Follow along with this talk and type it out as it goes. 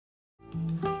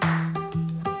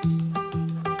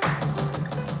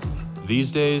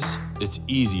These days, it's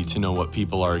easy to know what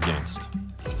people are against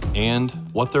and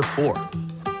what they're for.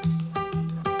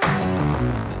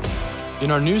 In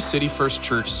our new City First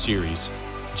Church series,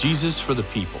 Jesus for the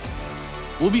People,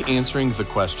 we'll be answering the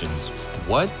questions,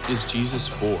 what is Jesus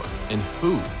for and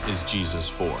who is Jesus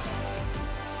for?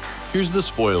 Here's the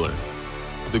spoiler,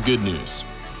 the good news.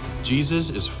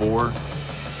 Jesus is for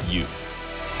you.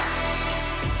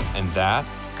 And that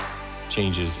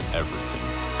changes everything.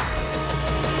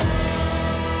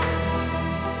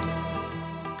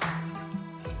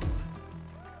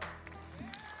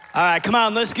 All right, come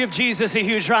on, let's give Jesus a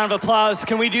huge round of applause.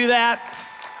 Can we do that?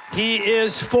 He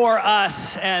is for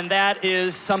us, and that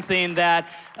is something that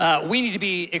we need to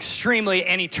be extremely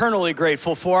and eternally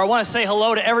grateful for. I want to say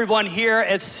hello to everyone here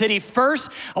at City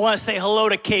First. I want to say hello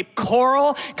to Cape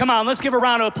Coral. Come on, let's give a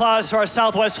round of applause to our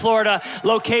Southwest Florida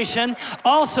location.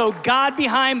 Also, God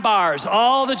Behind Bars.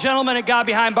 All the gentlemen at God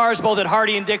Behind Bars, both at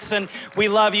Hardy and Dixon, we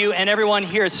love you. And everyone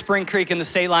here at Spring Creek in the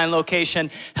State Line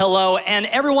location, hello. And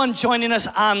everyone joining us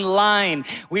online.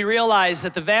 We realize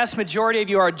that the vast majority of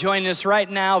you are joining us right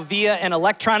now via an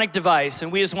electronic device.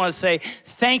 And we just want to say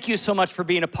thank you so much for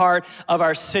being a part of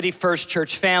our City First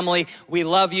Church family. We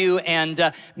love you,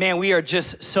 and man, we are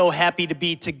just so happy to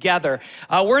be together.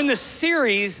 We're in this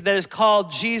series that is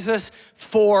called Jesus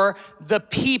for the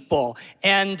People.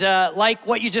 And like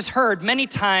what you just heard, many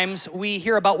times we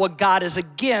hear about what God is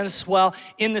against. Well,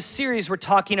 in the series, we're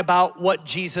talking about what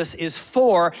Jesus is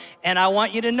for. And I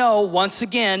want you to know, once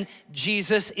again,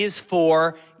 Jesus is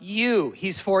for you.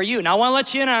 He's for you. Now, I want to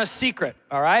let you in on a secret,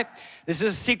 all right? This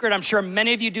is a secret. I'm sure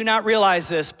many of you do not realize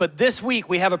this, but this week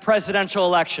we have a presidential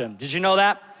election. Did you know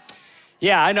that?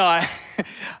 Yeah, I know. I'm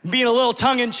being a little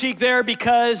tongue-in-cheek there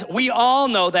because we all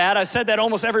know that. I've said that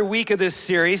almost every week of this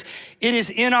series. It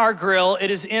is in our grill. It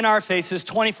is in our faces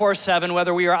 24/7,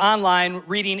 whether we are online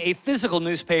reading a physical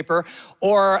newspaper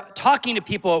or talking to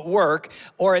people at work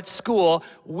or at school.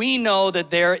 We know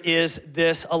that there is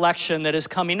this election that is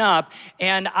coming up.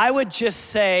 And I would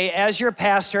just say, as your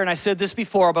pastor, and I said this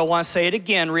before, but I want to say it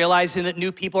again, realizing that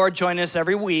new people are joining us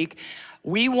every week,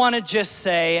 we want to just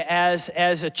say as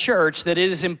a church that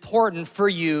it is important for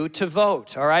you to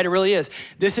vote, all right? It really is.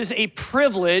 This is a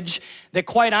privilege that,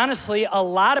 quite honestly, a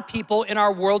lot of people in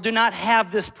our world do not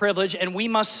have this privilege, and we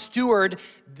must steward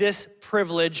this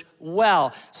privilege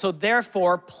well. So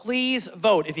therefore, please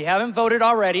vote. If you haven't voted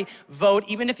already, vote.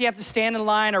 Even if you have to stand in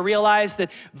line. I realize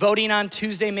that voting on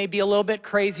Tuesday may be a little bit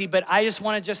crazy, but I just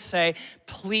want to just say,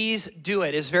 please do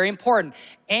it. It's very important.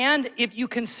 And if you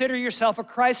consider yourself a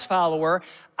Christ follower,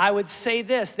 I would say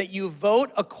this, that you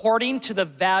vote according to the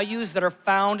values that are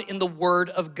found in the Word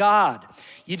of God.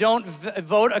 You don't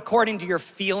vote according to your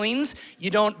feelings.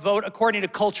 You don't vote according to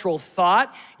cultural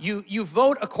thought. You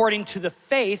vote according to the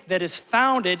faith that is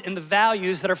founded in the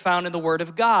values that are found in the Word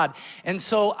of God. And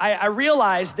so I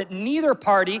realize that neither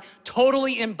party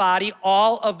totally embody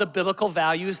all of the biblical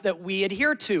values that we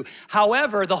adhere to.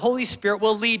 However, the Holy Spirit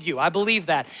will lead you. I believe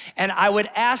that. And I would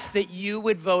ask that you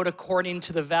would vote according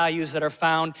to the values that are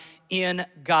found in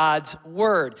God's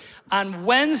Word. On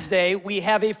Wednesday, we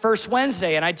have a First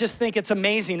Wednesday, and I just think it's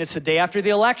amazing. It's the day after the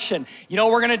election. You know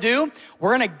what we're gonna do?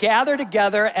 We're gonna gather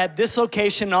together at this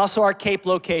location and also our Cape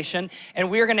location, and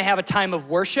we're gonna have a time of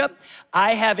worship.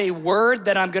 I have a word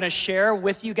that I'm gonna share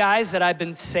with you guys that I've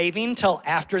been saving till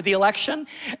after the election.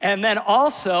 And then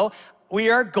also, we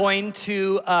are going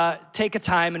to take a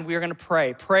time and we are going to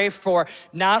pray. Pray for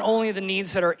not only the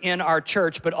needs that are in our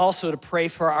church, but also to pray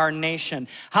for our nation.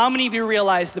 How many of you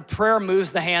realize that prayer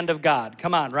moves the hand of God?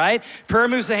 Come on, right? Prayer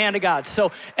moves the hand of God.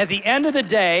 So at the end of the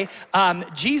day,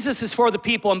 Jesus is for the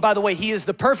people. And by the way, he is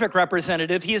the perfect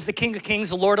representative. He is the King of Kings,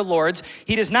 the Lord of Lords.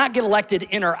 He does not get elected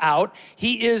in or out.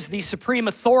 He is the supreme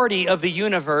authority of the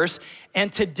universe.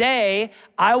 And today,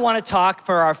 I want to talk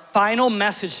for our final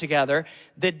message together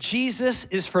that Jesus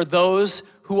is for those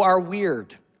who are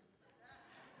weird.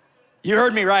 You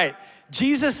heard me right.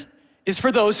 Jesus is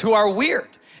for those who are weird.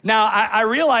 Now, I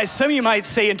realize some of you might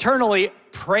say internally,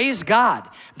 praise God,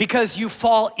 because you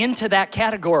fall into that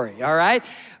category, all right?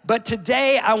 But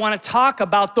today, I want to talk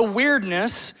about the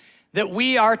weirdness that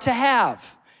we are to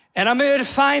have. And I'm going to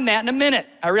define that in a minute.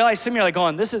 I realize some of you are like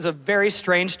going, this is a very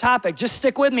strange topic. Just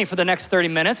stick with me for the next 30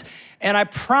 minutes, and I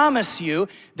promise you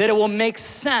that it will make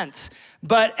sense.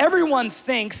 But everyone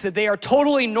thinks that they are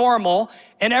totally normal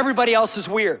and everybody else is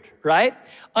weird, right?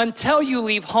 Until you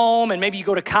leave home and maybe you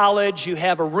go to college, you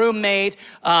have a roommate,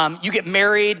 you get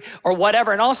married or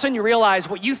whatever, and all of a sudden you realize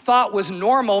what you thought was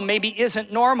normal maybe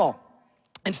isn't normal.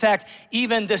 In fact,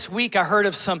 even this week, I heard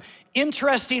of some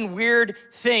interesting, weird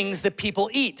things that people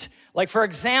eat. Like, for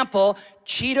example,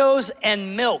 Cheetos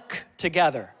and milk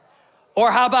together.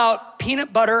 Or how about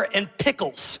peanut butter and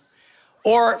pickles?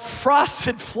 Or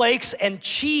Frosted Flakes and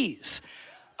cheese?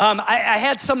 I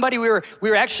had somebody, we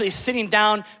were actually sitting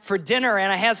down for dinner,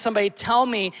 and I had somebody tell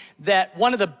me that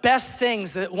one of the best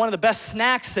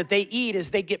snacks that they eat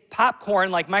is they get popcorn,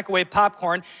 like microwave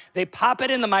popcorn. They pop it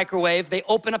in the microwave, they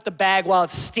open up the bag while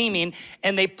it's steaming,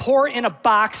 and they pour in a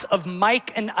box of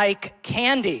Mike and Ike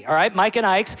candy, all right, Mike and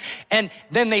Ike's, and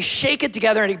then they shake it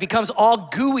together and it becomes all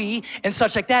gooey and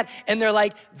such like that. And they're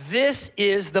like, this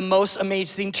is the most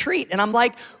amazing treat. And I'm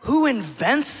like, who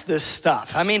invents this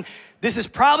stuff? I mean, this is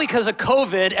probably because of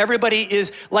COVID. Everybody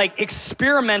is like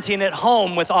experimenting at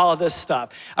home with all of this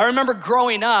stuff. I remember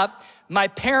growing up, my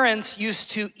parents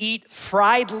used to eat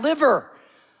fried liver.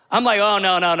 I'm like, oh,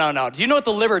 no. Do you know what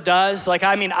the liver does? Like,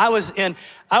 I mean, I was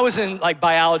in like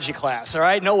biology class, all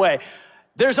right? No way.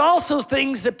 There's also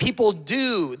things that people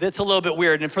do that's a little bit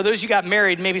weird. And for those of you who got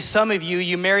married, maybe some of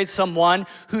you married someone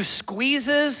who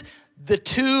squeezes the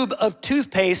tube of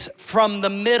toothpaste from the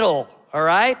middle, all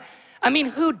right? I mean,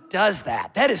 who does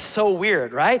that? That is so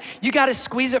weird, right? You got to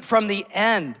squeeze it from the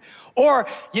end. Or,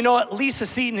 you know what, Lisa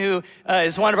Seaton, who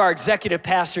is one of our executive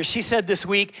pastors, she said this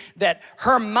week that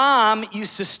her mom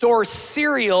used to store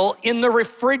cereal in the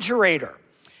refrigerator.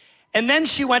 And then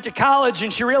she went to college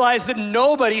and she realized that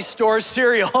nobody stores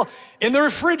cereal in the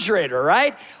refrigerator,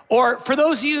 right? Or for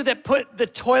those of you that put the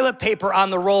toilet paper on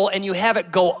the roll and you have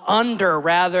it go under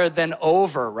rather than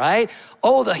over, right?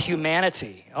 Oh, the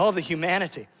humanity. Oh, the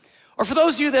humanity. Or for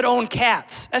those of you that own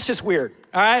cats, that's just weird,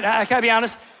 all right? I gotta be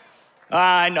honest.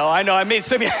 I know. I made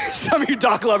some of you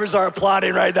dog lovers are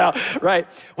applauding right now, right?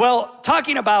 Well,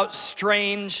 talking about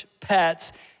strange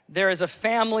pets, there is a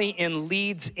family in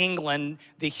Leeds, England,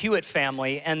 the Hewitt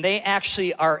family, and they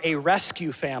actually are a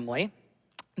rescue family.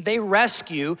 They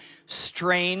rescue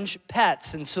strange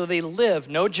pets, and so they live,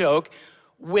 no joke,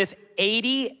 with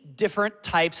 80 different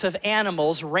types of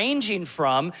animals, ranging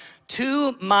from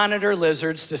 2 monitor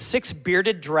lizards to 6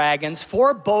 bearded dragons,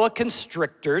 4 boa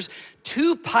constrictors,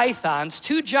 2 pythons,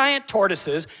 2 giant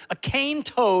tortoises, a cane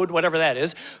toad, whatever that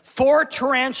is, 4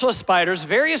 tarantula spiders,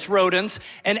 various rodents,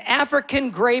 an African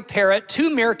gray parrot, 2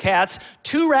 meerkats,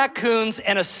 2 raccoons,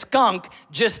 and a skunk,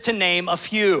 just to name a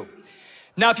few.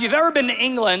 Now, if you've ever been to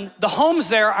England, the homes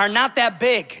there are not that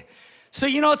big. So,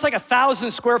 you know, it's like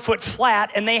 1,000 square foot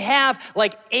flat, and they have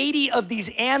like 80 of these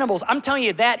animals. I'm telling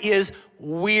you, that is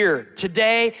weird.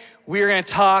 Today, we're gonna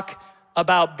talk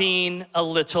about being a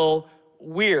little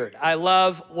weird. I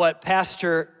love what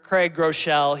Pastor Craig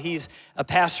Groeschel, he's a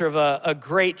pastor of a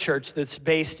great church that's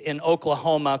based in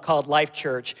Oklahoma called Life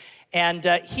Church. And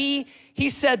he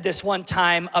said this one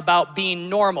time about being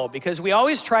normal, because we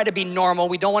always try to be normal.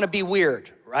 We don't want to be weird,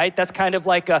 right? That's kind of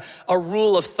like a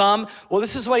rule of thumb. Well,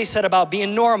 this is what he said about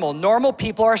being normal. Normal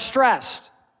people are stressed,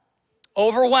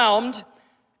 overwhelmed,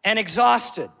 and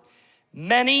exhausted.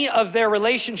 Many of their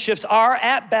relationships are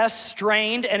at best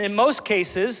strained, and in most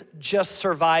cases, just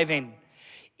surviving.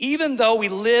 Even though we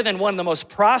live in one of the most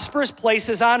prosperous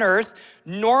places on earth,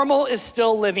 normal is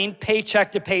still living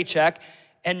paycheck to paycheck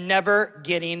and never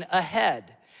getting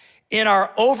ahead. In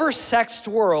our oversexed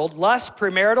world, lust,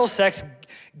 premarital sex,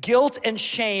 guilt, and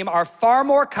shame are far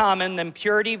more common than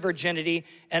purity, virginity,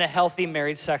 and a healthy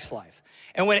married sex life.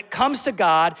 And when it comes to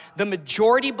God, the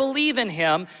majority believe in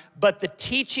Him, but the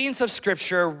teachings of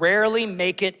Scripture rarely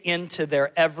make it into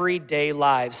their everyday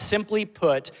lives. Simply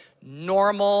put,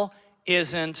 normal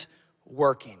isn't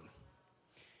working.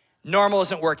 Normal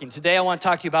isn't working. Today I want to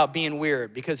talk to you about being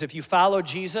weird, because if you follow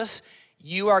Jesus,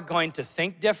 you are going to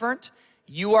think different,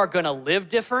 you are going to live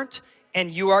different, and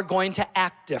you are going to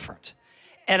act different.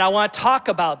 And I want to talk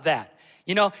about that.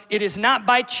 You know, it is not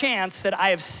by chance that I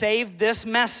have saved this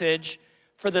message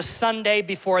for the Sunday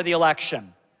before the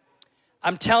election.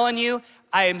 I'm telling you,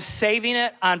 I am saving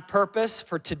it on purpose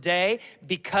for today,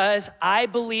 because I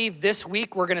believe this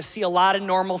week we're gonna see a lot of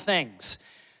normal things.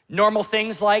 Normal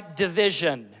things like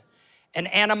division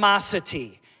and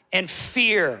animosity and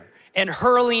fear and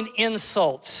hurling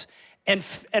insults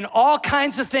and all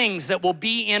kinds of things that will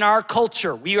be in our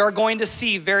culture. We are going to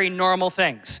see very normal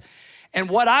things. And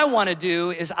what I wanna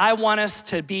do is I want us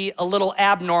to be a little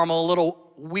abnormal, a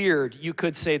little weird, you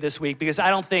could say, this week, because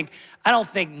I don't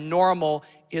think normal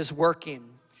is working.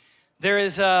 There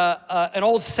is an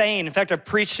old saying, in fact, I've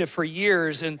preached it for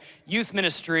years in youth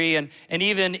ministry and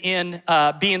even in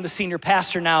being the senior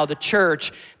pastor now of the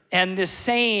church. And this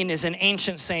saying is an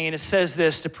ancient saying. It says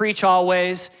this: to preach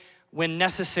always, when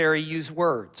necessary, use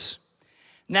words.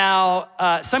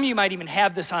 Now, some of you might even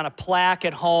have this on a plaque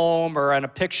at home or on a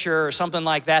picture or something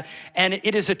like that, and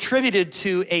it is attributed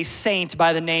to a saint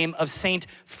by the name of Saint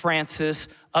Francis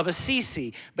of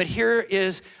Assisi. But here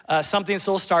is something that's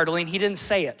a little startling. He didn't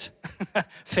say it.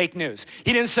 Fake news.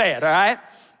 He didn't say it, all right?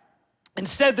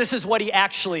 Instead, this is what he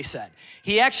actually said.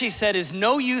 He actually said, "It's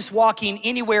no use walking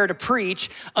anywhere to preach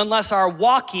unless our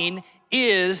walking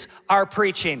is our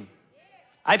preaching."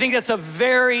 I think that's a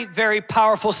very, very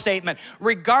powerful statement.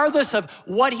 Regardless of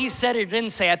what he said or didn't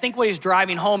say, I think what he's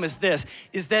driving home is this,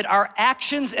 is that our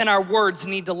actions and our words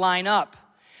need to line up.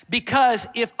 Because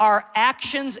if our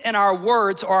actions and our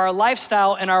words, or our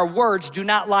lifestyle and our words do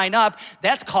not line up,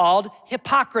 that's called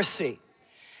hypocrisy.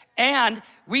 And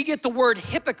we get the word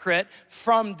hypocrite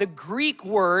from the Greek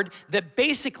word that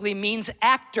basically means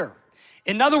actor.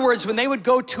 In other words, when they would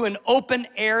go to an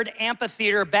open-aired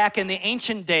amphitheater back in the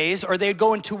ancient days, or they'd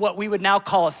go into what we would now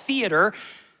call a theater,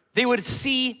 they would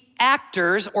see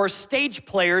actors or stage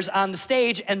players on the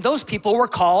stage, and those people were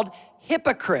called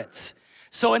hypocrites.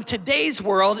 So in today's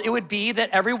world, it would be that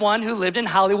everyone who lived in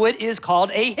Hollywood is called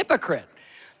a hypocrite.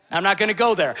 I'm not gonna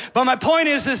go there. But my point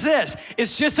is this,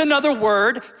 it's just another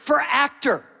word for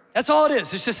actor. That's all it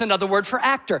is, it's just another word for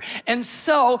actor. And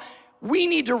so, we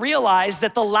need to realize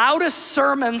that the loudest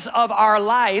sermons of our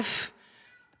life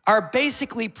are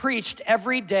basically preached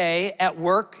every day at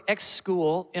work, at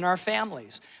school, in our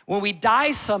families. When we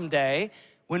die someday,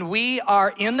 when we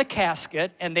are in the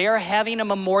casket and they are having a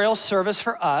memorial service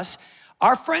for us,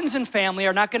 our friends and family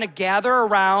are not gonna gather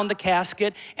around the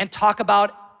casket and talk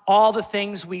about all the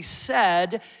things we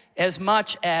said as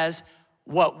much as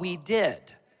what we did.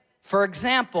 For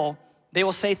example, they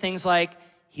will say things like,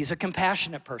 "He's a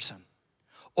compassionate person,"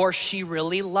 or "She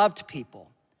really loved people,"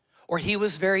 or "He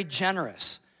was very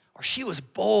generous," or "She was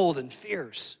bold and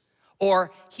fierce,"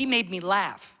 or "He made me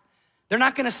laugh." They're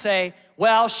not gonna say,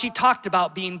 "Well, she talked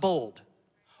about being bold,"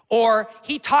 or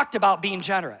 "He talked about being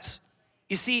generous."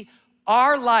 You see,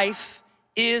 our life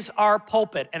is our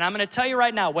pulpit. And I'm gonna tell you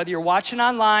right now, whether you're watching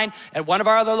online at one of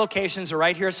our other locations or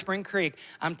right here at Spring Creek,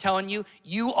 I'm telling you,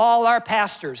 you all are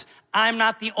pastors. I'm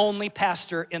not the only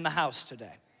pastor in the house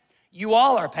today. You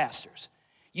all are pastors.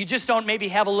 You just don't maybe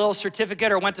have a little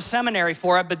certificate or went to seminary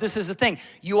for it, but this is the thing.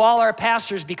 You all are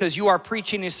pastors because you are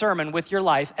preaching a sermon with your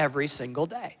life every single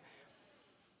day.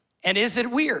 And is it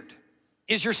weird?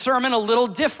 Is your sermon a little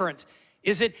different?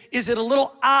 Is it a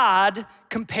little odd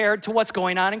compared to what's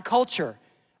going on in culture?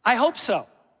 I hope so.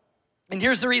 And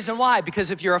here's the reason why.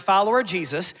 Because if you're a follower of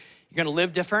Jesus, you're gonna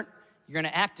live different, you're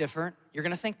gonna act different, you're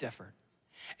gonna think different.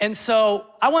 And so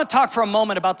I wanna talk for a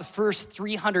moment about the first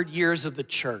 300 years of the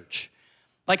church.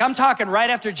 Like, I'm talking right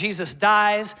after Jesus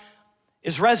dies,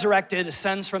 is resurrected,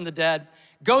 ascends from the dead,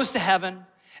 goes to heaven,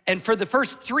 and for the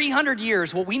first 300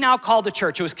 years, what we now call the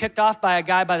church, it was kicked off by a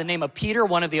guy by the name of Peter,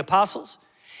 one of the apostles.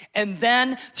 And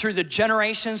then through the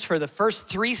generations, for the first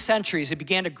 3 centuries, it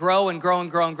began to grow and grow and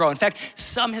grow and grow. In fact,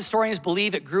 some historians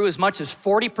believe it grew as much as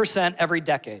 40% every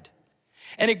decade.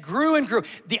 And it grew and grew.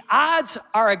 The odds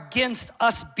are against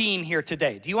us being here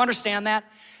today. Do you understand that?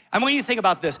 I want you to think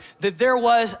about this, that there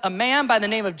was a man by the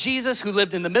name of Jesus who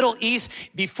lived in the Middle East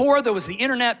before there was the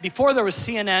internet, before there was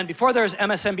CNN, before there was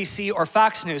MSNBC or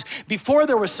Fox News, before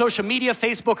there was social media,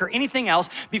 Facebook, or anything else,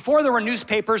 before there were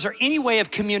newspapers or any way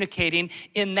of communicating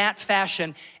in that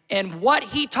fashion. And what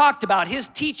he talked about, his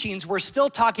teachings, we're still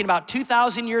talking about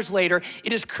 2,000 years later.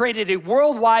 It has created a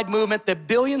worldwide movement that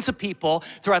billions of people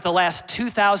throughout the last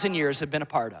 2,000 years have been a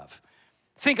part of.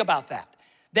 Think about that.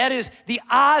 That is, the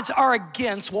odds are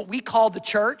against what we call the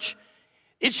church.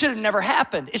 It should have never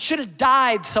happened. It should have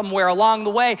died somewhere along the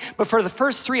way. But for the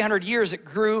first 300 years, it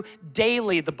grew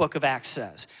daily, the book of Acts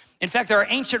says. In fact, there are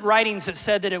ancient writings that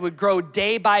said that it would grow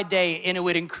day by day and it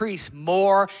would increase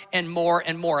more and more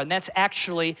and more. And that's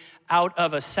actually out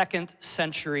of a 2nd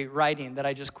century writing that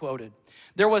I just quoted.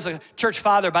 There was a church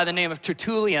father by the name of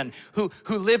Tertullian who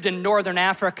lived in northern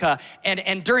Africa,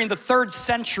 and during the 3rd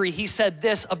century, he said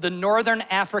this of the northern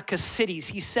Africa cities.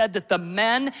 He said that the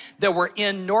men that were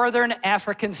in northern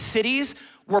African cities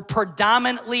were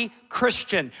predominantly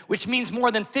Christian, which means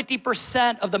more than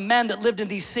 50% of the men that lived in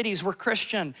these cities were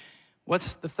Christian.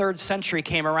 Once the 3rd century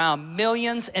came around,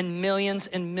 millions and millions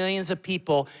and millions of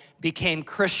people became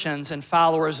Christians and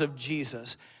followers of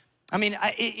Jesus. I mean,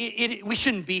 we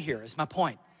shouldn't be here, is my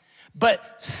point.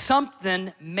 But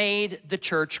something made the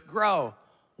church grow.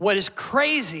 What is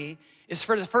crazy is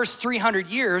for the first 300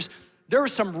 years, there were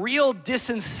some real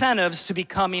disincentives to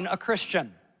becoming a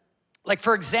Christian. Like,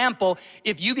 for example,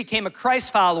 if you became a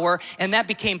Christ follower and that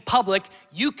became public,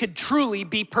 you could truly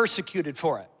be persecuted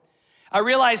for it. I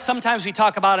realize sometimes we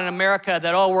talk about in America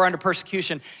that, oh, we're under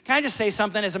persecution. Can I just say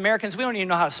something? As Americans, we don't even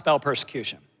know how to spell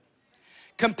persecution.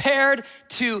 Compared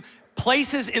to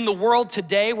places in the world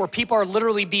today where people are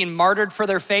literally being martyred for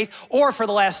their faith, or for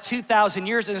the last 2,000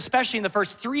 years, and especially in the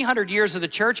first 300 years of the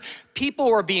church,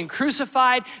 people were being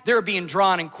crucified, they were being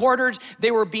drawn and quartered, they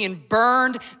were being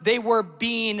burned, they were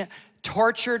being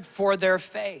tortured for their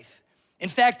faith. In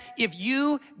fact, if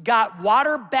you got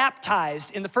water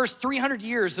baptized in the first 300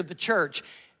 years of the church,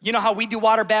 you know how we do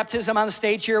water baptism on the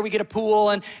stage here? We get a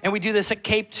pool and we do this at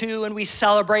Cape 2 and we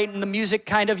celebrate and the music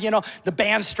kind of, the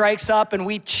band strikes up and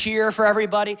we cheer for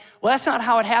everybody. Well, that's not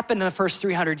how it happened in the first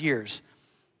 300 years.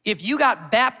 If you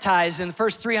got baptized in the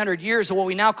first 300 years of what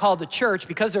we now call the church,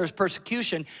 because there was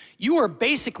persecution, you were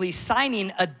basically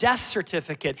signing a death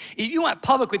certificate. If you went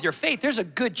public with your faith, there's a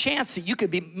good chance that you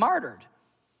could be martyred.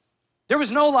 There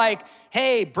was no like,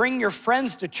 hey, bring your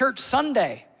friends to church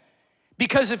Sunday.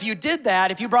 Because if you did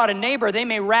that, if you brought a neighbor, they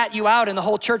may rat you out and the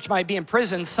whole church might be in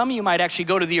prison. Some of you might actually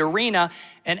go to the arena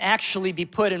and actually be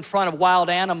put in front of wild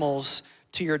animals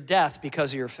to your death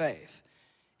because of your faith.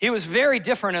 It was very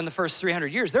different in the first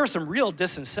 300 years. There were some real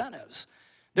disincentives.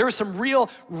 There were some real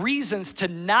reasons to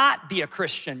not be a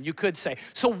Christian, you could say.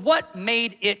 So what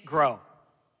made it grow?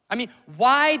 I mean,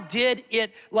 why did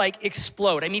it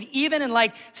explode? I mean, even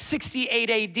in 68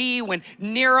 AD when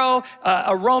Nero,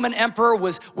 a Roman emperor,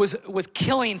 was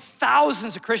killing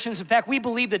thousands of Christians. In fact, we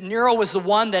believe that Nero was the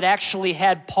one that actually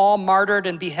had Paul martyred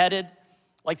and beheaded,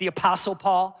 like the Apostle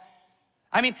Paul.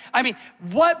 I mean,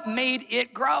 what made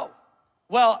it grow?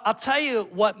 Well, I'll tell you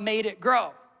what made it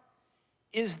grow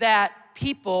is that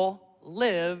people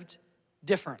lived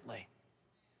differently.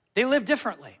 They lived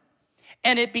differently.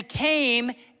 And it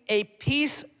became a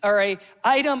piece or an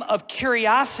item of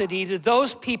curiosity to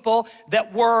those people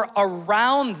that were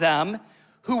around them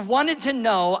who wanted to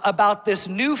know about this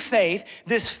new faith,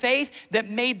 this faith that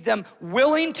made them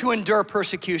willing to endure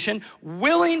persecution,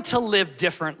 willing to live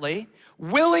differently,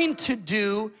 willing to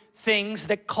do things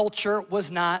that culture was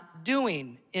not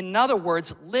doing. In other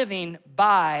words, living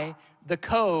by the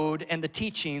code and the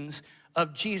teachings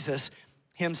of Jesus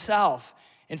himself.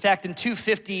 In fact, in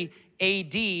 250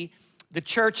 AD, the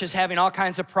church is having all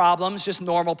kinds of problems, just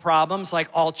normal problems like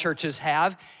all churches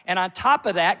have. And on top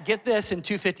of that, get this, in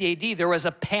 250 AD, there was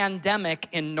a pandemic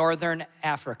in northern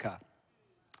Africa.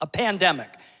 A pandemic.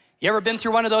 You ever been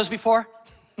through one of those before?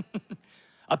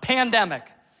 A pandemic.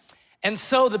 And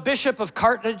so the bishop of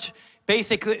Carthage,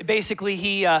 basically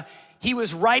he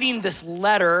was writing this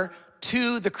letter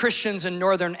to the Christians in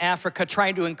northern Africa,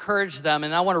 trying to encourage them.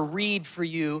 And I want to read for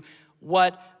you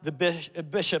what the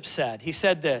bishop said. He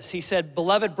said this, he said,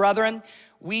 "Beloved brethren,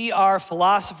 we are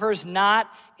philosophers not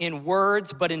in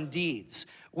words, but in deeds.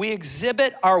 We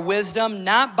exhibit our wisdom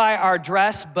not by our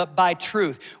dress, but by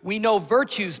truth. We know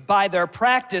virtues by their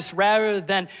practice rather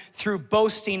than through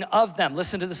boasting of them."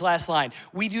 Listen to this last line.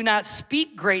 "We do not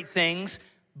speak great things,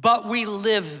 but we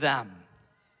live them."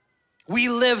 We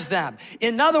live them.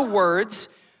 In other words,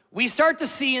 we start to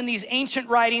see in these ancient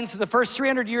writings of the first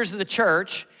 300 years of the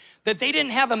church that they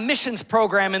didn't have a missions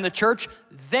program in the church.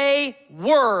 They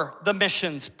were the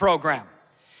missions program.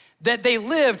 That they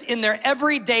lived in their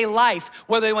everyday life,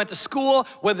 whether they went to school,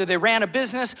 whether they ran a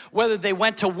business, whether they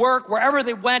went to work, wherever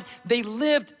they went, they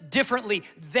lived differently.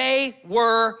 They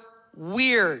were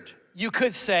weird, you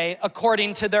could say,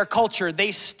 according to their culture.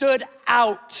 They stood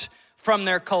out from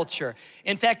their culture.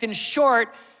 In fact, in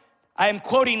short, I am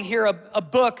quoting here a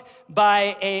book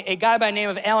by a guy by the name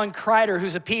of Alan Kreider,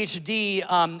 who's a PhD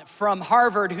from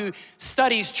Harvard, who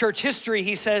studies church history.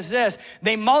 He says this: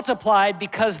 they multiplied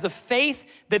because the faith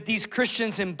that these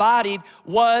Christians embodied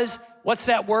was, what's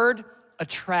that word?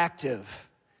 Attractive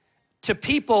to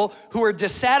people who were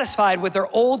dissatisfied with their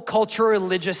old cultural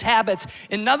religious habits.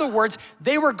 In other words,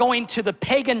 they were going to the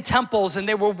pagan temples and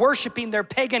they were worshiping their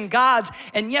pagan gods,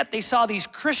 and yet they saw these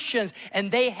Christians and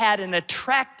they had an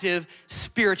attractive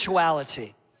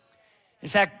spirituality. In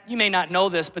fact, you may not know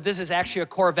this, but this is actually a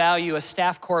core value, a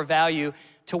staff core value.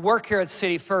 To work here at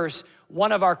City First,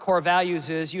 one of our core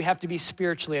values is you have to be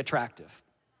spiritually attractive.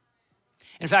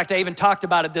 In fact, I even talked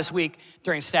about it this week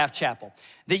during staff chapel,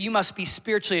 that you must be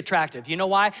spiritually attractive. You know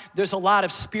why? There's a lot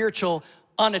of spiritual,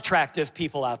 unattractive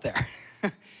people out there.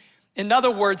 In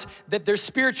other words, that their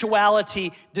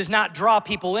spirituality does not draw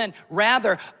people in.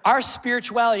 Rather, our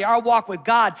spirituality, our walk with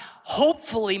God,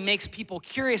 hopefully makes people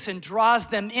curious and draws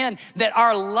them in. That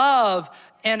our love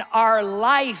and our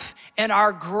life and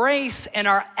our grace and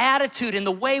our attitude and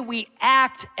the way we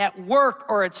act at work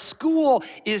or at school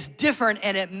is different,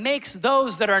 and it makes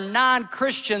those that are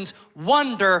non-Christians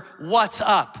wonder what's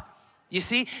up. You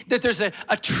see that there's an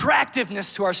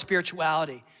attractiveness to our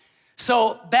spirituality.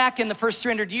 So back in the first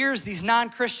 300 years, these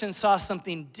non-Christians saw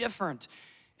something different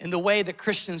in the way that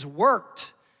Christians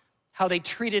worked, how they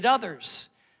treated others,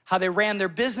 how they ran their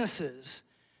businesses,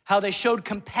 how they showed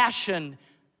compassion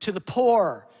to the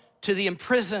poor, to the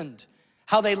imprisoned,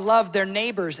 how they loved their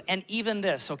neighbors, and even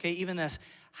this,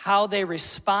 how they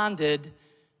responded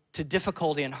to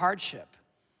difficulty and hardship.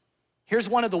 Here's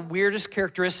one of the weirdest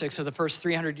characteristics of the first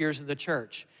 300 years of the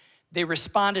church. They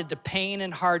responded to pain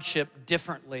and hardship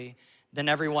differently than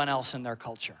everyone else in their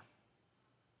culture.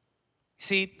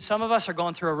 See, some of us are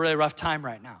going through a really rough time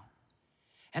right now.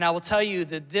 And I will tell you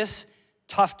that this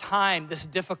tough time, this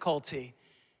difficulty,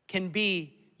 can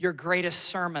be your greatest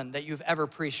sermon that you've ever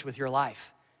preached with your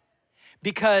life.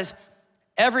 Because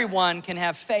everyone can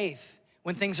have faith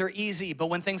when things are easy, but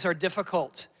when things are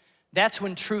difficult, that's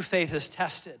when true faith is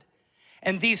tested.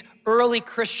 And these early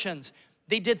Christians,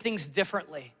 they did things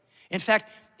differently. In fact,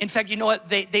 you know what?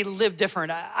 They live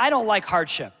different. I don't like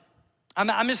hardship.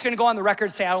 I'm just gonna go on the record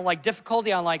and say I don't like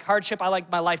difficulty, I don't like hardship. I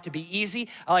like my life to be easy.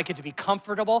 I like it to be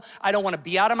comfortable. I don't wanna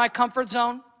be out of my comfort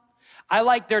zone. I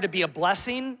like there to be a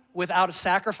blessing without a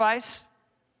sacrifice.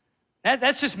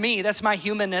 That's just me, that's my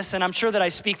humanness, and I'm sure that I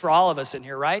speak for all of us in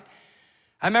here, right?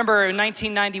 I remember in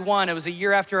 1991, it was a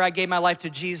year after I gave my life to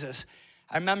Jesus.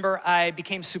 I remember I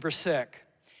became super sick.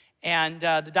 And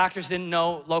the doctors didn't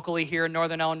know locally here in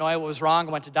Northern Illinois what was wrong.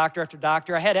 I went to doctor after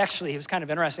doctor. It was kind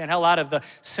of interesting. I had a lot of the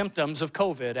symptoms of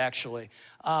COVID, actually.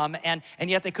 And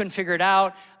yet they couldn't figure it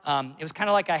out. It was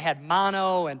kind of like I had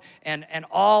mono and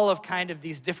all of kind of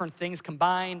these different things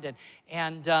combined.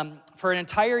 And for an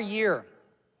entire year,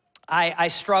 I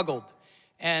struggled.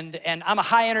 And I'm a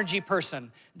high energy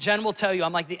person. Jen will tell you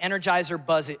I'm like the Energizer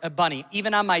bunny.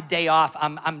 Even on my day off,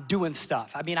 I'm doing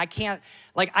stuff. I mean, I can't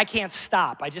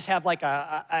stop. I just have like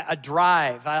a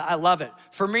drive. I love it.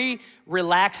 For me,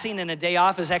 relaxing in a day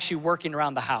off is actually working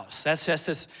around the house. That's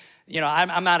just,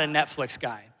 I'm not a Netflix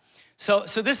guy. So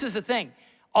this is the thing.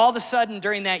 All of a sudden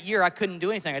during that year, I couldn't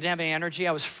do anything. I didn't have any energy.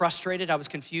 I was frustrated. I was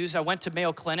confused. I went to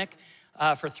Mayo Clinic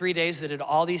for 3 days. They did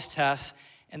all these tests,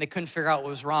 and they couldn't figure out what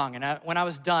was wrong. And when I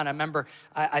was done, I remember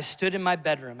I stood in my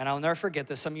bedroom, and I'll never forget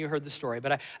this. Some of you heard the story,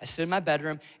 but I stood in my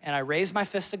bedroom, and I raised my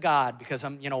fist to God because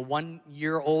I'm 1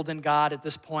 year old in God at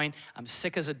this point. I'm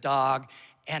sick as a dog,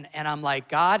 and I'm like,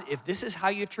 God, if this is how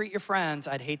you treat your friends,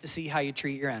 I'd hate to see how you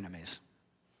treat your enemies.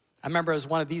 I remember it was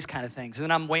one of these kind of things, and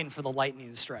then I'm waiting for the lightning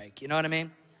to strike, you know what I mean?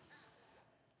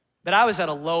 But I was at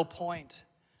a low point.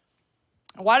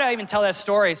 And why do I even tell that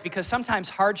story? It's because sometimes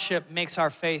hardship makes our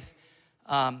faith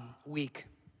weak.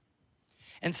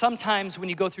 And sometimes when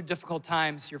you go through difficult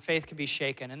times, your faith can be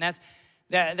shaken. And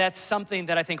that's something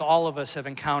that I think all of us have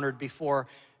encountered before,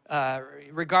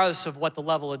 regardless of what the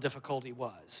level of difficulty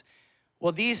was.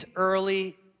 Well, these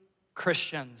early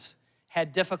Christians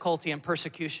had difficulty and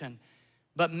persecution,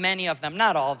 but many of them,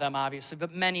 not all of them obviously,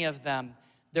 but many of them,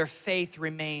 their faith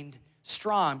remained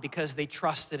strong because they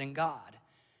trusted in God.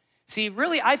 See,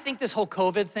 really, I think this whole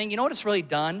COVID thing, you know what it's really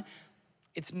done?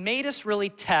 It's made us really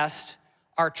test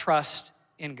our trust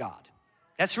in God.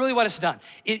 That's really what it's done.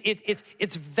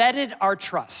 It's vetted our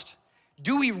trust.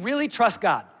 Do we really trust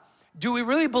God? Do we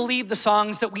really believe the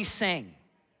songs that we sing?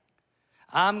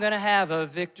 I'm gonna have a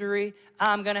victory,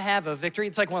 I'm gonna have a victory.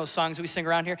 It's like one of those songs that we sing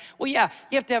around here. Well, yeah,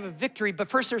 you have to have a victory, but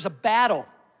first there's a battle.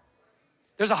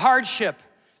 There's a hardship,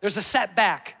 there's a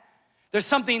setback. There's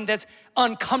something that's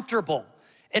uncomfortable.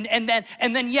 And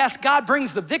then yes, God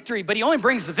brings the victory, but he only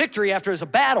brings the victory after there's a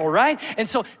battle, right? And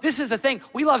so this is the thing.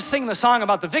 We love singing the song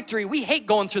about the victory. We hate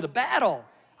going through the battle.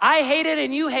 I hate it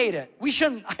and you hate it.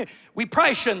 We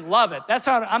probably shouldn't love it.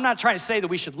 I'm not trying to say that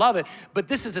we should love it, but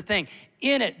this is the thing.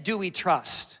 In it, do we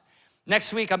trust?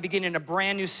 Next week, I'm beginning a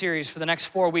brand new series for the next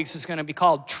 4 weeks. It's gonna be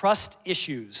called Trust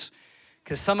Issues,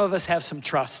 because some of us have some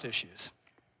trust issues.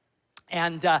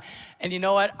 And you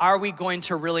know what? Are we going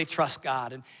to really trust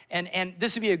God? And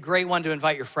this would be a great one to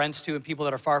invite your friends to and people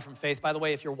that are far from faith. By the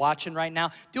way, if you're watching right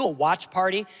now, do a watch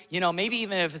party. Maybe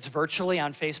even if it's virtually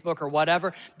on Facebook or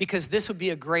whatever, because this would be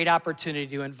a great opportunity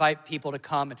to invite people to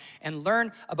come and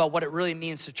learn about what it really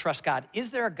means to trust God.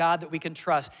 Is there a God that we can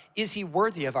trust? Is he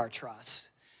worthy of our trust?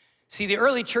 See, the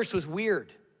early church was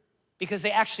weird because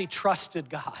they actually trusted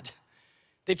God.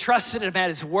 They trusted him at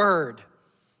his word.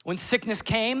 When sickness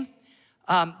came,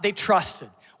 they trusted.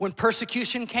 When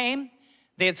persecution came,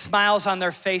 they had smiles on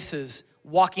their faces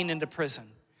walking into prison.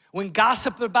 When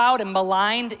gossiped about and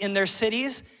maligned in their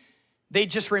cities, they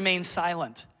just remained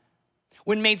silent.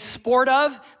 When made sport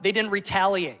of, they didn't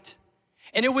retaliate.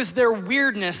 And it was their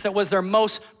weirdness that was their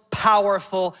most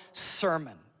powerful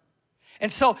sermon.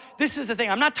 And so this is the thing.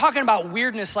 I'm not talking about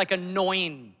weirdness like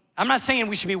annoying. I'm not saying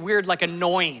we should be weird like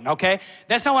annoying, okay?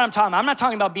 That's not what I'm talking about. I'm not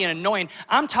talking about being annoying.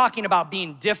 I'm talking about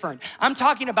being different. I'm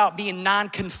talking about being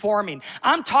non-conforming.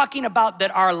 I'm talking about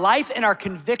that our life and our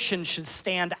conviction should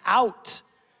stand out,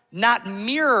 not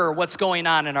mirror what's going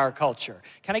on in our culture.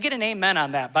 Can I get an amen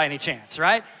on that by any chance,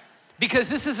 right? Because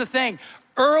this is the thing.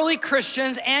 Early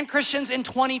Christians and Christians in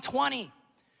 2020,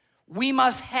 we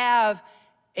must have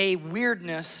a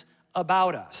weirdness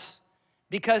about us.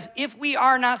 Because if we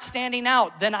are not standing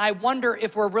out, then I wonder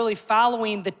if we're really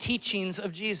following the teachings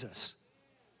of Jesus.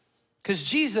 Because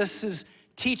Jesus'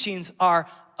 teachings are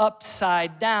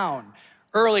upside down.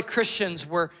 Early Christians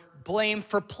were blamed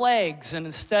for plagues, and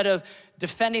instead of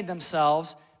defending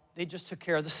themselves, they just took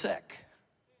care of the sick.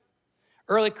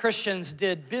 Early Christians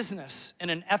did business in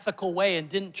an ethical way and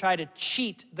didn't try to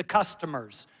cheat the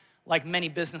customers like many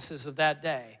businesses of that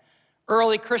day.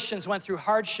 Early Christians went through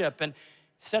hardship, and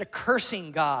instead of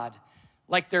cursing God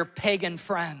like their pagan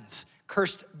friends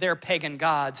cursed their pagan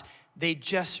gods, they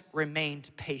just remained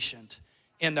patient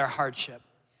in their hardship.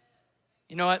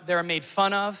 You know what? They were made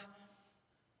fun of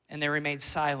and they remained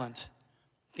silent.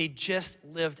 They just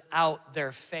lived out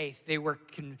their faith. They were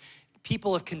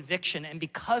people of conviction, and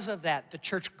because of that, the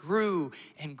church grew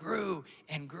and grew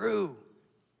and grew.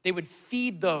 They would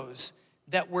feed those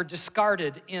that were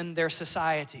discarded in their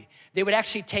society. They would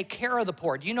actually take care of the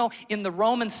poor. Do you know, in the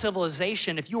Roman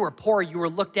civilization, if you were poor, you were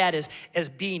looked at as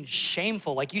being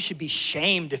shameful, like you should be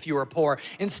shamed if you were poor.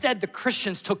 Instead, the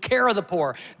Christians took care of the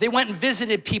poor. They went and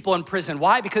visited people in prison.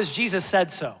 Why? Because Jesus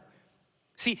said so.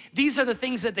 See, these are the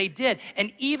things that they did.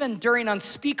 And even during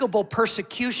unspeakable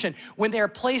persecution, when they are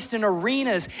placed in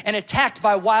arenas and attacked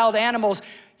by wild animals,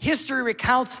 history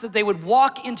recounts that they would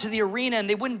walk into the arena and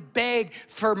they wouldn't beg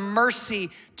for mercy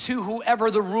to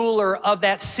whoever the ruler of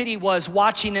that city was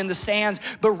watching in the stands,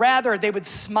 but rather they would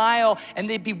smile and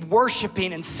they'd be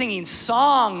worshiping and singing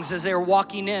songs as they were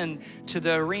walking in to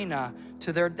the arena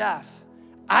to their death.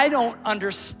 I don't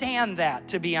understand that,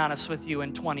 to be honest with you,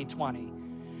 in 2020.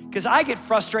 Because I get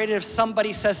frustrated if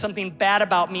somebody says something bad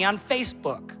about me on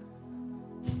Facebook.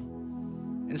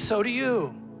 And so do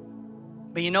you.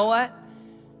 But you know what?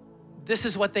 This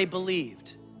is what they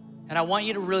believed. And I want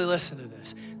you to really listen to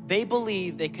this. They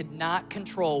believed they could not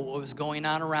control what was going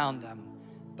on around them,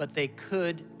 but they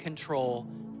could control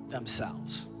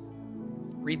themselves.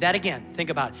 Read that again. Think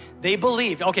about it. They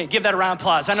believed. Okay, give that a round of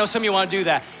applause. I know some of you want to do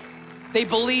that. They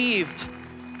believed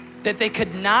that they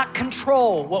could not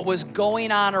control what was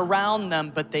going on around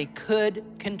them, but they could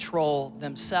control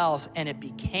themselves. And it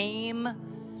became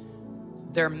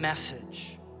their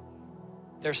message,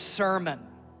 their sermon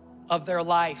of their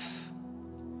life.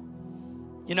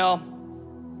 You know,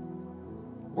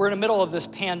 we're in the middle of this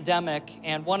pandemic,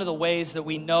 and one of the ways that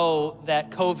we know that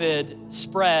COVID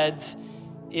spreads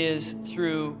is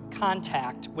through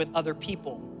contact with other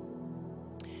people.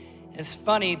 It's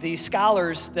funny, the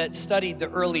scholars that studied the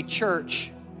early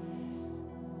church,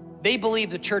 they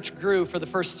believed the church grew for the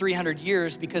first 300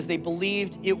 years because they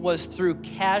believed it was through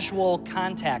casual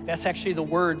contact. That's actually the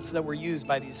words that were used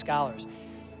by these scholars.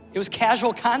 It was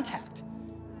casual contact.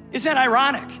 Isn't that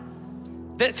ironic?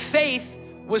 That faith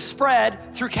was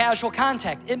spread through casual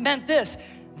contact. It meant this,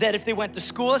 that if they went to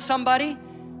school with somebody,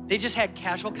 they just had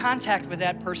casual contact with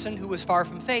that person who was far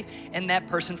from faith, and that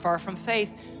person far from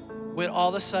faith would all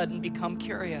of a sudden become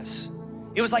curious.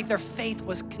 It was like their faith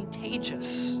was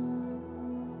contagious.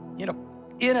 You know,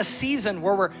 in a season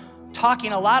where we're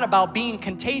talking a lot about being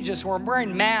contagious, where we're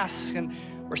wearing masks and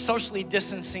we're socially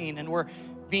distancing and we're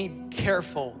being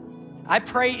careful, I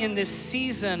pray in this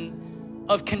season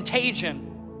of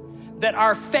contagion that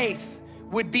our faith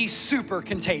would be super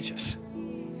contagious.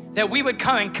 That we would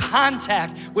come in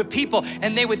contact with people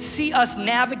and they would see us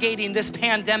navigating this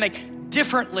pandemic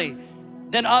differently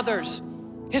than others.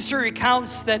 History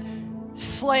recounts that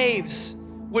slaves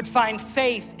would find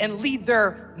faith and lead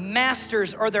their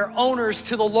masters or their owners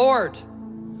to the Lord.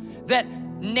 That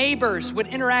neighbors would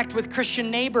interact with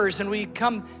Christian neighbors and would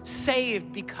become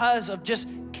saved because of just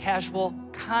casual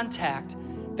contact.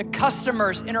 The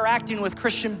customers interacting with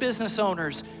Christian business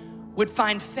owners would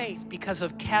find faith because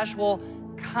of casual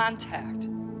contact.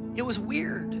 It was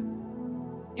weird.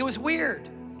 It was weird.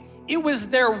 It was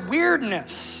their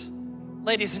weirdness,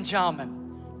 ladies and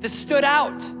gentlemen, that stood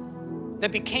out,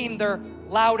 that became their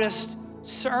loudest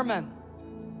sermon.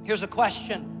 Here's a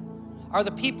question. Are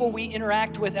the people we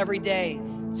interact with every day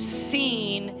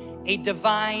seeing a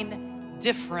divine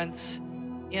difference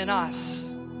in us?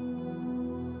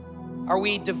 Are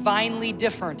we divinely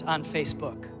different on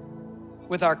Facebook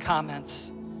with our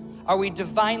comments? Are we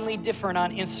divinely different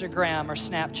on Instagram or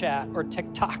Snapchat or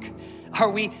TikTok? Are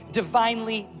we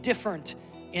divinely different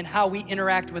in how we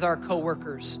interact with our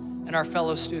coworkers and our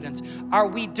fellow students? Are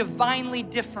we divinely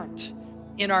different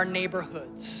in our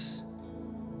neighborhoods?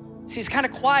 See, it's kind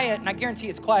of quiet, and I guarantee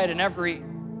it's quiet in every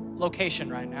location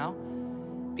right now,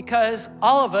 because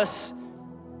all of us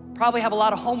probably have a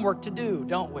lot of homework to do,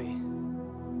 don't we?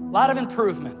 A lot of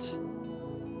improvement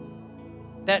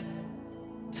that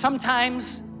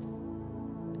sometimes,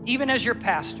 even as your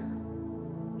pastor,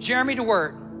 Jeremy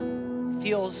DeWert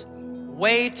feels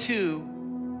way too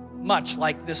much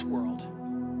like this world.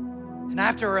 And I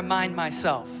have to remind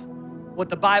myself what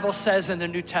the Bible says in the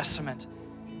New Testament,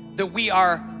 that we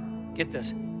are, get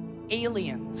this,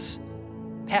 aliens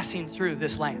passing through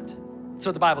this land. That's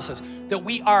what the Bible says. That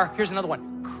we are, here's another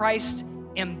one, Christ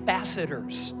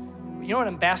ambassadors. You know what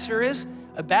an ambassador is?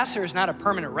 Ambassador is not a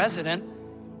permanent resident.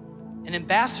 An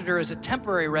ambassador is a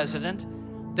temporary resident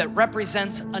that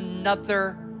represents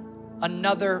another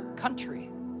country.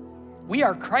 We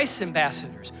are Christ's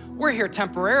ambassadors. We're here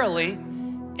temporarily,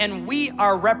 and we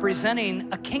are representing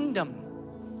a kingdom.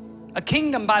 A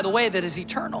kingdom, by the way, that is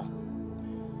eternal.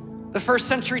 The first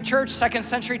century church, second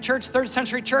century church, third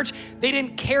century church, they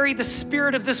didn't carry the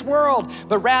spirit of this world,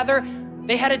 but rather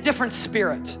they had a different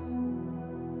spirit.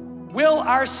 Will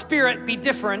our spirit be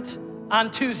different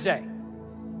on Tuesday?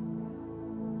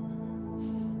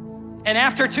 And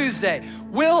after Tuesday,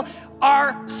 will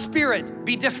our spirit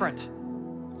be different?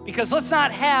 Because let's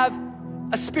not have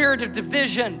a spirit of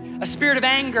division, a spirit of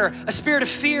anger, a spirit of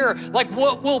fear, like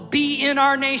what will be in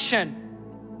our nation.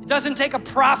 It doesn't take a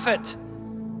prophet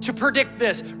to predict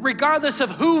this. Regardless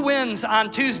of who wins on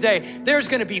Tuesday, there's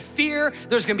gonna be fear,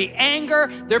 there's gonna be anger,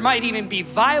 there might even be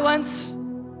violence.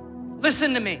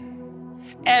 Listen to me.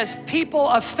 As people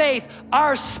of faith,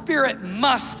 our spirit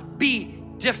must be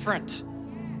different.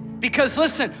 Because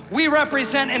listen, we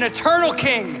represent an eternal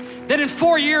king that in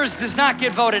 4 years does not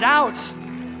get voted out.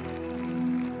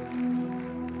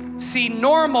 See,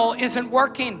 normal isn't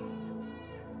working.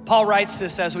 Paul writes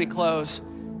this as we close.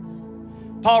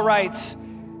 Paul writes,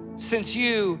 since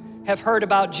you have heard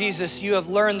about Jesus, you have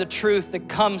learned the truth that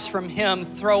comes from him.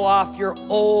 Throw off your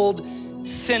old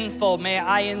sinful, may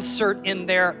I insert in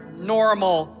there,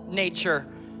 normal nature,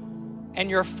 and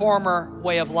your former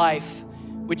way of life,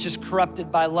 which is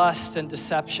corrupted by lust and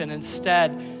deception.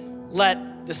 Instead,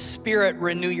 let the Spirit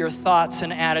renew your thoughts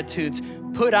and attitudes.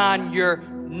 Put on your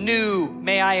new,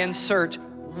 may I insert,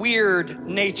 weird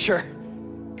nature,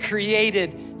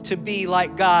 created to be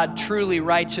like God, truly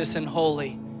righteous and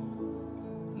holy.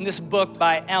 In this book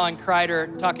by Alan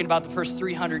Kreider, talking about the first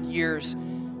 300 years,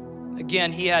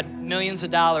 again, he had millions of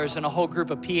dollars and a whole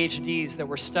group of PhDs that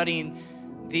were studying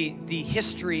the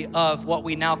history of what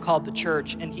we now call the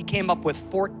church, and he came up with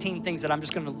 14 things that I'm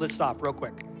just gonna list off real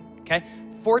quick, okay?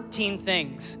 14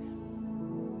 things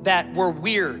that were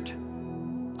weird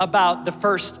about the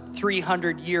first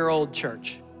 300-year-old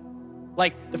church.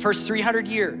 Like the first 300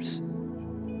 years,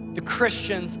 the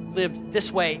Christians lived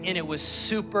this way, and it was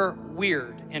super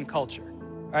weird in culture.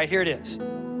 All right, here it is.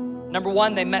 Number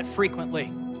one, they met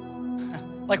frequently,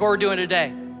 like what we're doing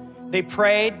today. They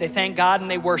prayed, they thanked God,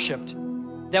 and they worshiped.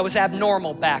 That was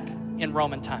abnormal back in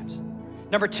Roman times.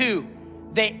 Number two,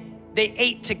 they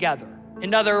ate together.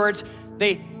 In other words,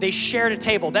 they shared a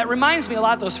table. That reminds me a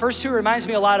lot, those first two reminds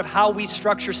me a lot of how we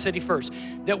structure City First.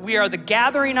 That we are the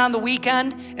gathering on the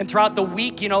weekend and throughout the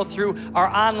week, you know, through our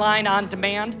online on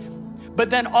demand. But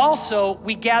then also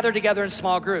we gather together in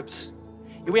small groups.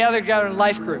 We gather together in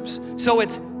life groups. So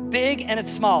it's big and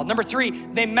it's small. Number three,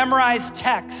 they memorize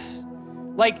texts.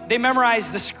 Like they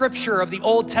memorized the scripture of the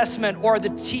Old Testament or the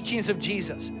teachings of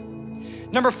Jesus.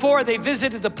 Number four, they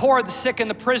visited the poor, the sick, and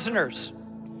the prisoners.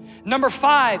 Number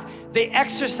five, they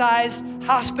exercised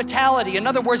hospitality. In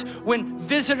other words, when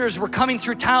visitors were coming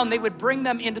through town, they would bring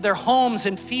them into their homes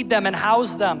and feed them and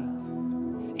house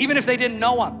them, even if they didn't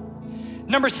know them.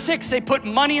 Number six, they put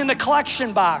money in the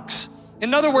collection box.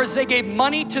 In other words, they gave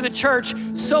money to the church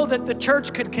so that the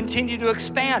church could continue to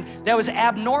expand. That was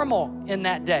abnormal in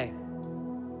that day.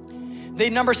 They,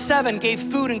 number seven, gave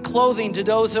food and clothing to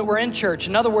those that were in church.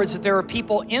 In other words, if there were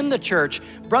people in the church,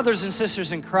 brothers and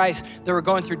sisters in Christ, that were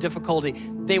going through difficulty,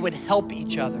 they would help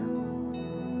each other.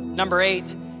 Number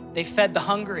eight, they fed the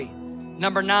hungry.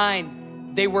 Number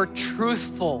nine, they were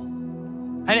truthful.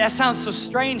 And that sounds so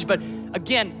strange, but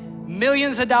again,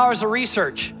 millions of dollars of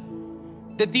research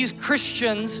that these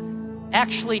Christians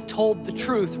actually told the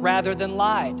truth rather than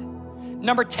lied.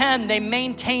 Number 10, they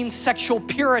maintained sexual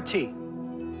purity.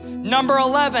 Number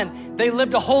 11, they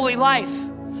lived a holy life.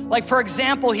 Like, for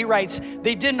example, he writes,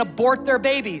 they didn't abort their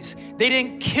babies. They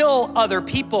didn't kill other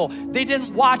people. They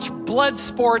didn't watch blood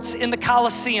sports in the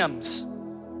Colosseums.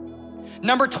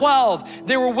 Number 12,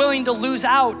 they were willing to lose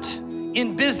out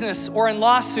in business or in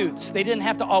lawsuits. They didn't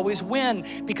have to always win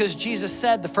because Jesus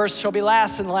said the first shall be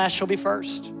last and the last shall be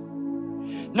first.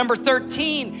 Number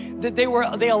 13, that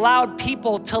they allowed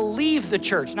people to leave the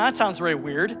church. Now that sounds very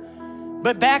weird,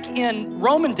 but back in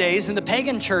Roman days, in the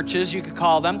pagan churches, you could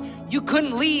call them, you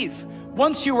couldn't leave.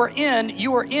 Once you were in, you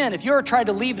were in. If you ever tried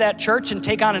to leave that church and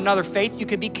take on another faith, you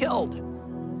could be killed.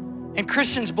 And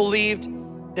Christians believed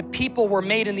that people were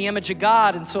made in the image of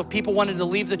God, and so if people wanted to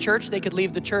leave the church, they could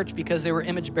leave the church because they were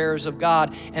image bearers of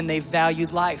God and they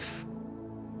valued life.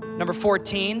 Number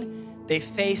 14, they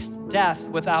faced death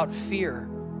without fear.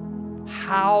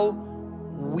 How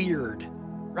weird,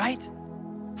 right?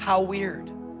 How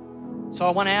weird. So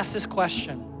I want to ask this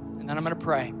question, and then I'm going to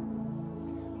pray.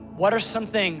 What are some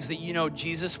things that you know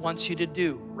Jesus wants you to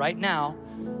do right now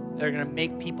that are going to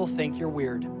make people think you're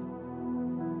weird?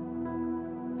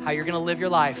 How you're going to live your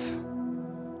life?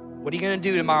 What are you going to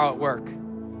do tomorrow at work?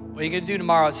 What are you going to do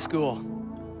tomorrow at school?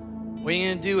 What are you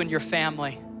going to do in your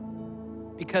family?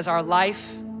 Because our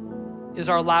life is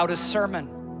our loudest sermon.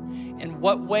 In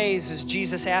what ways is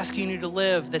Jesus asking you to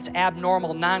live that's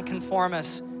abnormal,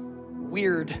 nonconformist,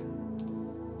 weird,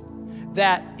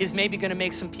 that is maybe gonna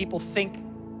make some people think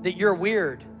that you're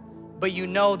weird, but you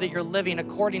know that you're living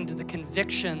according to the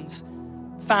convictions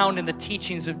found in the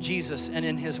teachings of Jesus and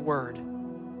in his word?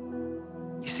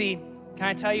 You see, can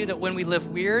I tell you that when we live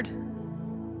weird,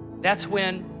 that's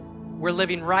when we're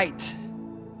living right.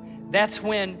 That's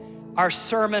when our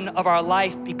sermon of our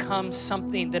life becomes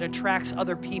something that attracts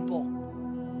other people,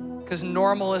 because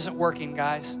normal isn't working,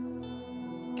 guys.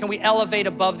 Can we elevate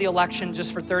above the election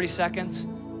just for 30 seconds?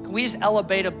 Can we just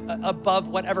elevate above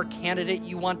whatever candidate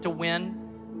you want to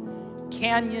win?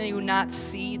 Can you not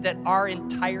see that our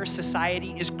entire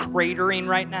society is cratering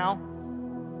right now?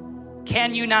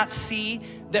 Can you not see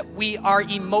that we are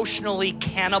emotionally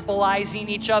cannibalizing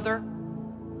each other?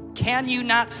 Can you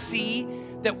not see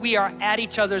that we are at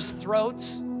each other's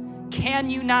throats? Can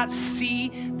you not see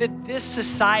that this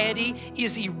society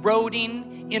is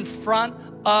eroding in front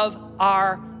of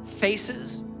our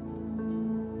faces?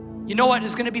 You know what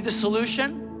is going to be the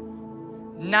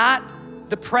solution? Not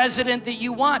the president that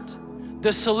you want.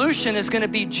 The solution is going to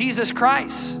be Jesus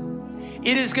Christ.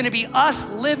 It is going to be us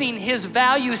living his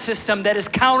value system that is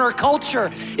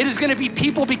counterculture. It is going to be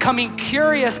people becoming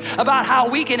curious about how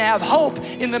we can have hope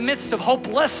in the midst of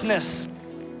hopelessness.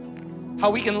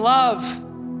 How we can love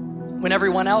when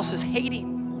everyone else is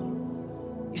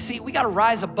hating. You see, we got to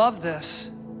rise above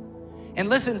this. And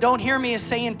listen, don't hear me as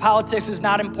saying politics is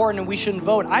not important and we shouldn't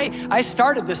vote. I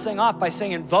started this thing off by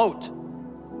saying vote.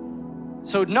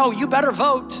 So no, you better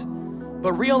vote,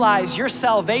 but realize your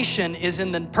salvation is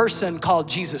in the person called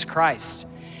Jesus Christ.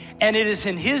 And it is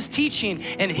in his teaching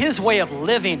and his way of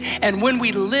living. And when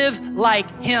we live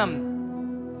like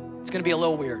him, it's gonna be a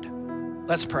little weird.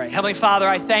 Let's pray. Heavenly Father,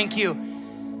 I thank you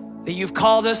that you've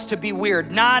called us to be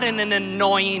weird, not in an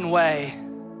annoying way,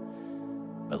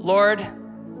 but Lord,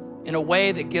 in a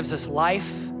way that gives us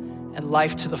life and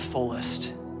life to the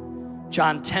fullest.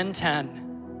 John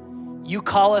 10:10, you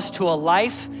call us to a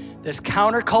life that's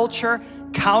counterculture,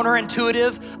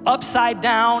 counterintuitive, upside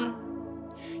down.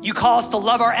 You call us to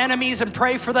love our enemies and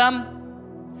pray for them.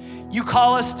 You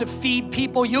call us to feed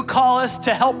people. You call us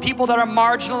to help people that are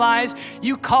marginalized.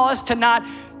 You call us to not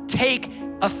take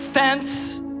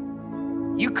offense.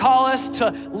 You call us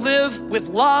to live with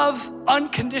love,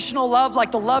 unconditional love, like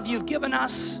the love you've given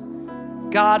us.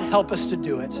 God, help us to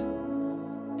do it.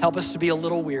 Help us to be a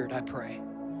little weird, I pray.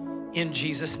 In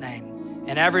Jesus' name.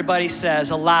 And everybody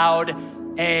says aloud,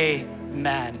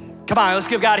 amen. Come on, let's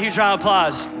give God a huge round of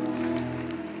applause.